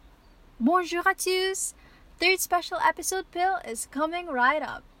Bonjour à tous! Third special episode pill is coming right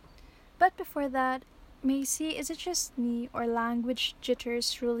up. But before that, Macy, is it just me or language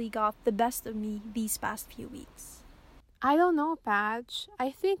jitters really got the best of me these past few weeks? I don't know, Patch. I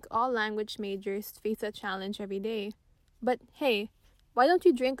think all language majors face a challenge every day. But hey, why don't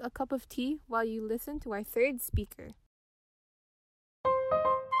you drink a cup of tea while you listen to our third speaker?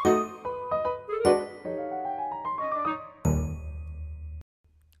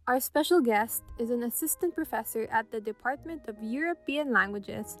 Our special guest is an assistant professor at the Department of European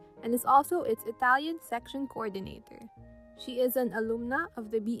Languages and is also its Italian section coordinator. She is an alumna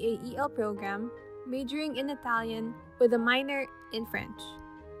of the BAEL program, majoring in Italian with a minor in French.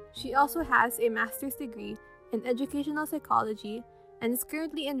 She also has a master's degree in educational psychology and is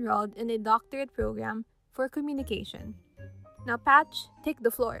currently enrolled in a doctorate program for communication. Now, Patch, take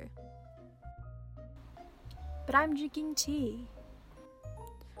the floor. But I'm drinking tea.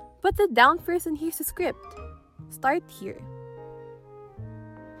 Put it down first and here's the script. Start here.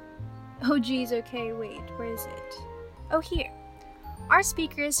 Oh geez, okay, wait, where is it? Oh, here. Our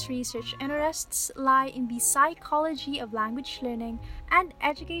speaker's research interests lie in the psychology of language learning and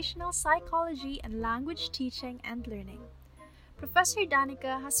educational psychology and language teaching and learning. Professor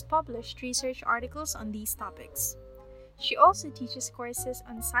Danica has published research articles on these topics. She also teaches courses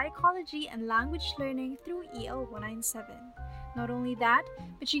on psychology and language learning through EL 197. Not only that,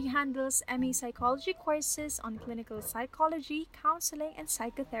 but she handles MA psychology courses on clinical psychology, counseling, and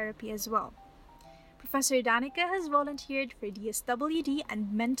psychotherapy as well. Professor Danica has volunteered for DSWD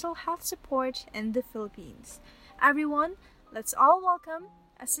and mental health support in the Philippines. Everyone, let's all welcome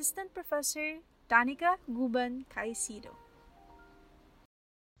Assistant Professor Danica Guban Caicedo.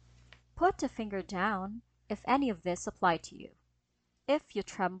 Put a finger down if any of this apply to you. If you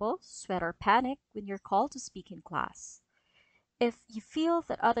tremble, sweat, or panic when you're called to speak in class. If you feel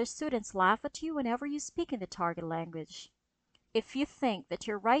that other students laugh at you whenever you speak in the target language. If you think that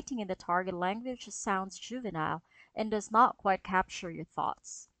your writing in the target language sounds juvenile and does not quite capture your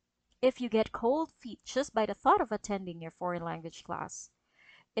thoughts. If you get cold feet just by the thought of attending your foreign language class.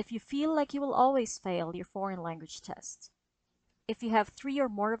 If you feel like you will always fail your foreign language test. If you have 3 or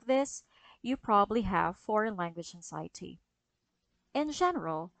more of this, you probably have foreign language anxiety. In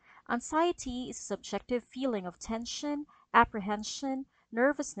general, anxiety is a subjective feeling of tension, apprehension,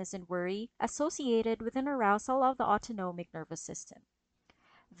 nervousness, and worry associated with an arousal of the autonomic nervous system.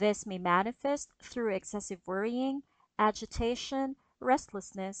 This may manifest through excessive worrying, agitation,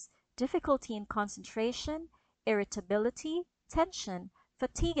 restlessness, difficulty in concentration, irritability, tension,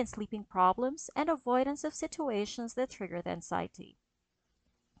 fatigue and sleeping problems, and avoidance of situations that trigger the anxiety.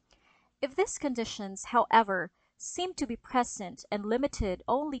 If these conditions, however, seem to be present and limited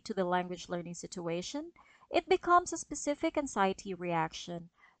only to the language learning situation, it becomes a specific anxiety reaction,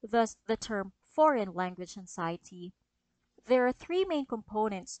 thus the term foreign language anxiety. There are 3 main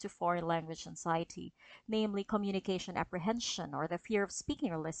components to foreign language anxiety, namely communication apprehension or the fear of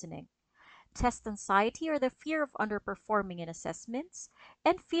speaking or listening, test anxiety or the fear of underperforming in assessments,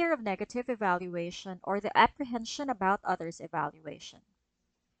 and fear of negative evaluation or the apprehension about others' evaluation.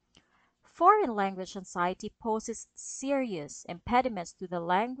 Foreign language anxiety poses serious impediments to the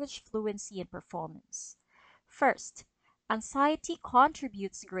language fluency and performance. First, anxiety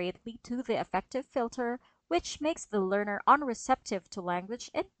contributes greatly to the affective filter, which makes the learner unreceptive to language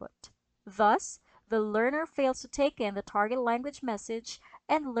input. Thus, the learner fails to take in the target language message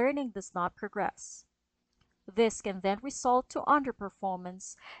and learning does not progress. This can then result to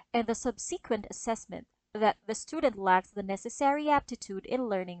underperformance and the subsequent assessment that the student lacks the necessary aptitude in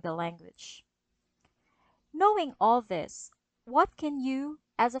learning the language. Knowing all this, what can you,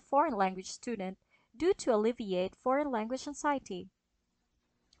 as a foreign language student, do to alleviate foreign language anxiety?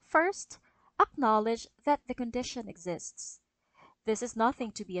 First, acknowledge that the condition exists. This is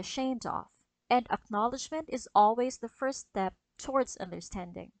nothing to be ashamed of, and acknowledgement is always the first step towards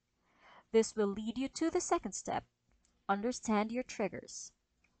understanding. This will lead you to the second step. Understand your triggers.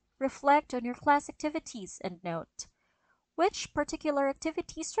 Reflect on your class activities and note, which particular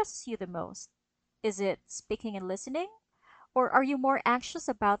activity stresses you the most? Is it speaking and listening? Or are you more anxious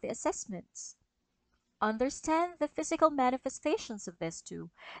about the assessments? Understand the physical manifestations of this too,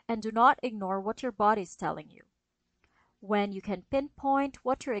 and do not ignore what your body is telling you. When you can pinpoint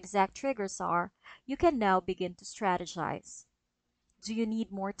what your exact triggers are, you can now begin to strategize. Do you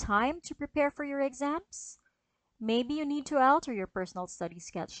need more time to prepare for your exams? Maybe you need to alter your personal study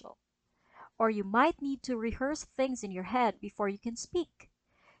schedule. Or you might need to rehearse things in your head before you can speak.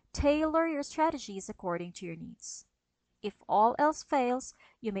 Tailor your strategies according to your needs. If all else fails,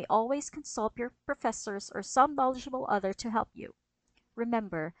 you may always consult your professors or some knowledgeable other to help you.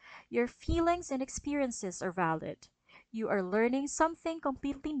 Remember, your feelings and experiences are valid. You are learning something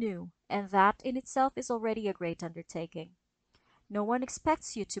completely new, and that in itself is already a great undertaking. No one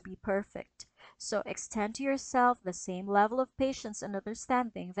expects you to be perfect, so extend to yourself the same level of patience and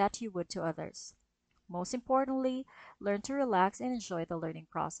understanding that you would to others. Most importantly, learn to relax and enjoy the learning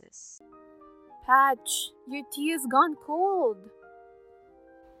process. Patch, your tea has gone cold.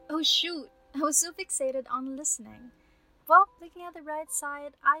 Oh shoot, I was so fixated on listening. Well, looking at the bright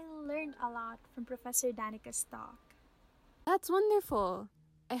side, I learned a lot from Professor Danica's talk. That's wonderful.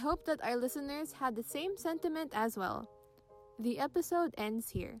 I hope that our listeners had the same sentiment as well. The episode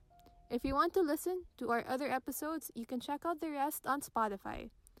ends here. If you want to listen to our other episodes, you can check out the rest on Spotify.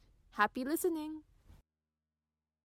 Happy listening!